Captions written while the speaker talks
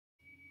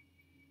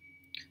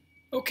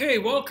Okay,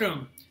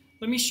 welcome.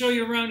 Let me show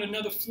you around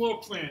another floor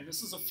plan.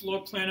 This is a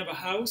floor plan of a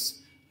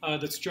house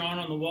that's drawn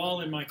on the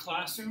wall in my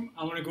classroom.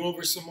 I want to go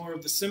over some more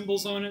of the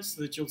symbols on it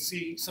so that you'll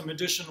see some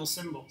additional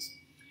symbols.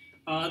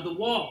 The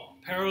wall,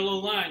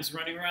 parallel lines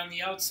running around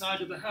the outside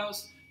of the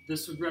house.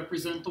 This would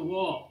represent the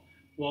wall.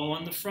 Wall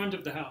on the front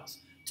of the house.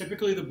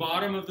 Typically the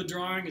bottom of the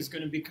drawing is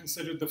going to be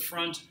considered the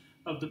front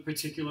of the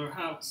particular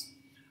house.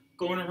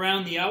 Going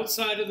around the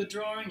outside of the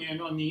drawing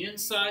and on the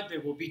inside,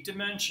 there will be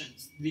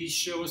dimensions. These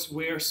show us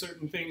where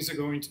certain things are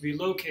going to be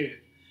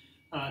located.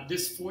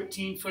 This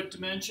 14-foot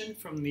dimension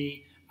from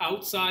the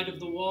outside of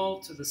the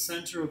wall to the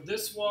center of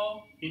this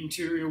wall,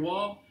 interior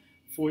wall,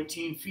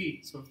 14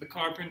 feet. So if the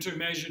carpenter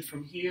measured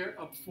from here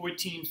up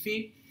 14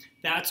 feet,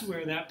 that's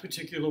where that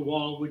particular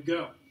wall would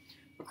go.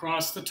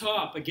 Across the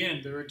top,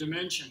 again, there are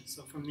dimensions.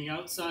 So from the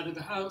outside of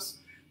the house,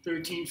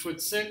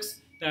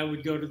 13'6", that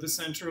would go to the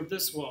center of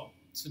this wall.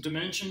 So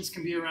dimensions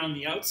can be around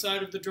the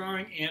outside of the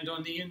drawing and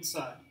on the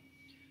inside.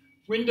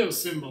 Window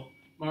symbol,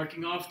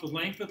 marking off the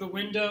length of the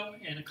window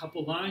and a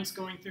couple lines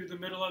going through the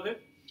middle of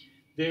it.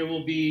 There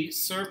will be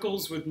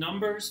circles with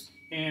numbers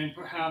and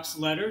perhaps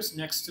letters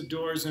next to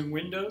doors and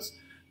windows.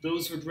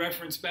 Those would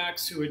reference back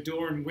to a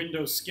door and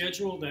window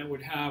schedule that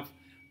would have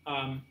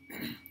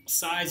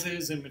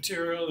sizes and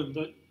material and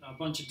a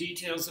bunch of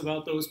details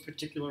about those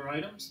particular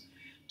items.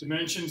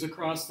 Dimensions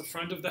across the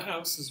front of the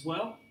house as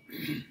well.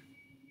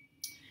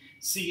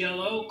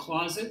 CLO,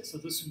 closet, so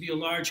this would be a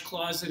large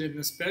closet in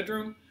this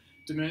bedroom.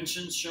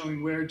 Dimensions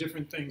showing where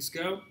different things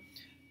go.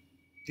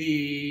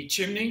 The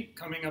chimney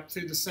coming up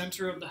through the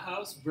center of the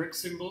house, brick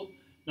symbol,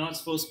 not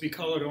supposed to be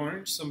colored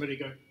orange, somebody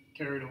got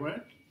carried away.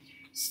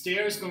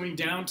 Stairs going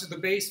down to the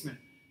basement.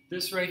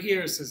 This right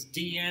here says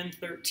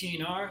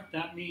DN13R,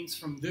 that means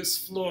from this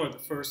floor, the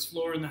first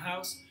floor in the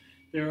house,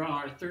 there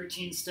are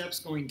 13 steps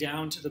going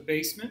down to the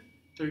basement,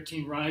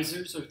 13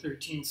 risers or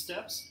 13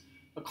 steps.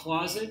 A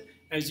closet.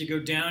 As you go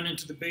down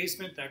into the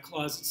basement, that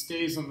closet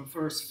stays on the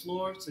first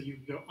floor, so you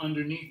go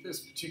underneath this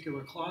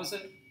particular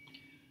closet.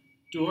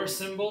 Door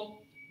symbol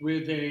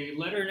with a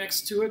letter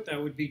next to it,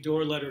 that would be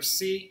door letter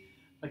C.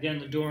 Again,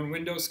 the door and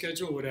window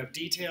schedule would have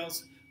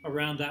details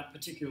around that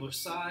particular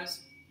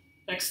size.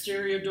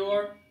 Exterior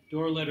door,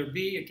 door letter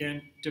B,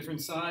 again,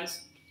 different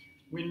size.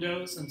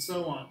 Windows, and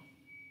so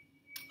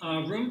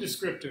on. Room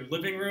descriptor,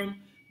 living room.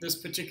 This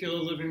particular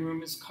living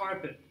room is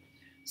carpet.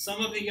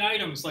 Some of the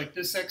items, like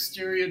this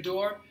exterior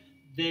door,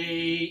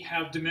 they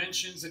have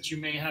dimensions that you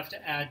may have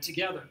to add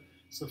together.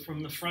 So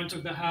from the front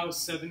of the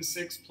house,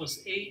 7'6" plus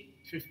 8,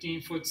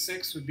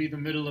 15'6" would be the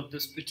middle of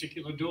this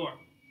particular door.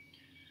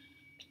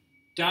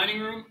 Dining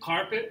room,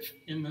 carpet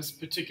in this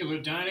particular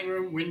dining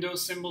room, window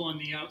symbol on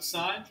the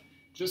outside.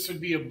 This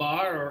would be a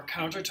bar or a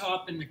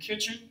countertop in the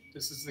kitchen.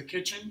 This is the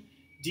kitchen.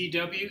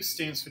 DW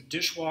stands for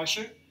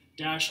dishwasher.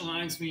 Dash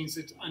lines means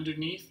it's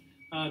underneath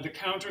the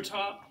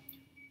countertop.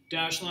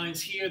 Dash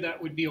lines here, that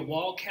would be a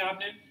wall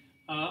cabinet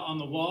on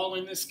the wall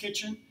in this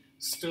kitchen.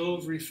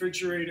 Stove,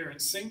 refrigerator, and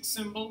sink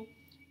symbol.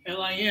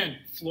 LIN,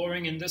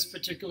 flooring in this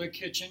particular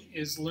kitchen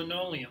is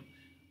linoleum.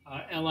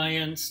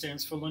 LIN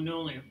stands for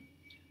linoleum.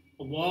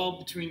 A wall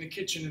between the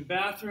kitchen and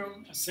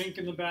bathroom, a sink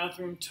in the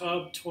bathroom,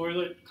 tub,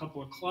 toilet, a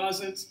couple of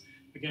closets.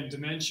 Again,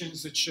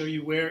 dimensions that show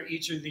you where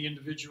each of the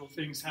individual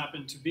things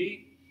happen to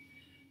be.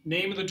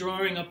 Name of the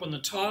drawing up on the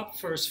top,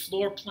 first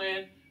floor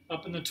plan.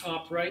 Up in the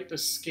top right, the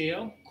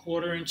scale,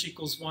 1/4 inch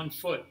equals 1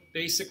 foot.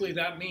 Basically,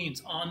 that means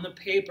on the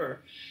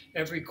paper,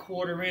 every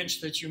 1/4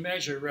 inch that you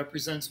measure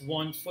represents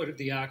 1 foot of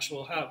the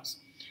actual house.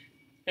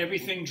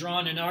 Everything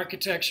drawn in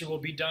architecture will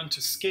be done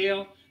to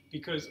scale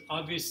because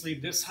obviously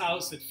this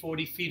house at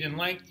 40 feet in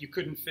length, you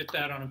couldn't fit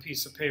that on a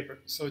piece of paper.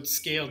 So it's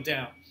scaled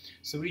down.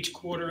 So each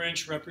 1/4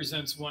 inch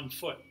represents 1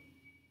 foot.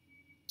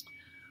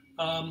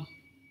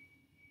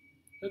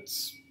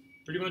 That's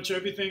pretty much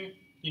everything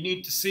you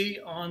need to see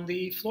on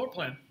the floor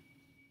plan.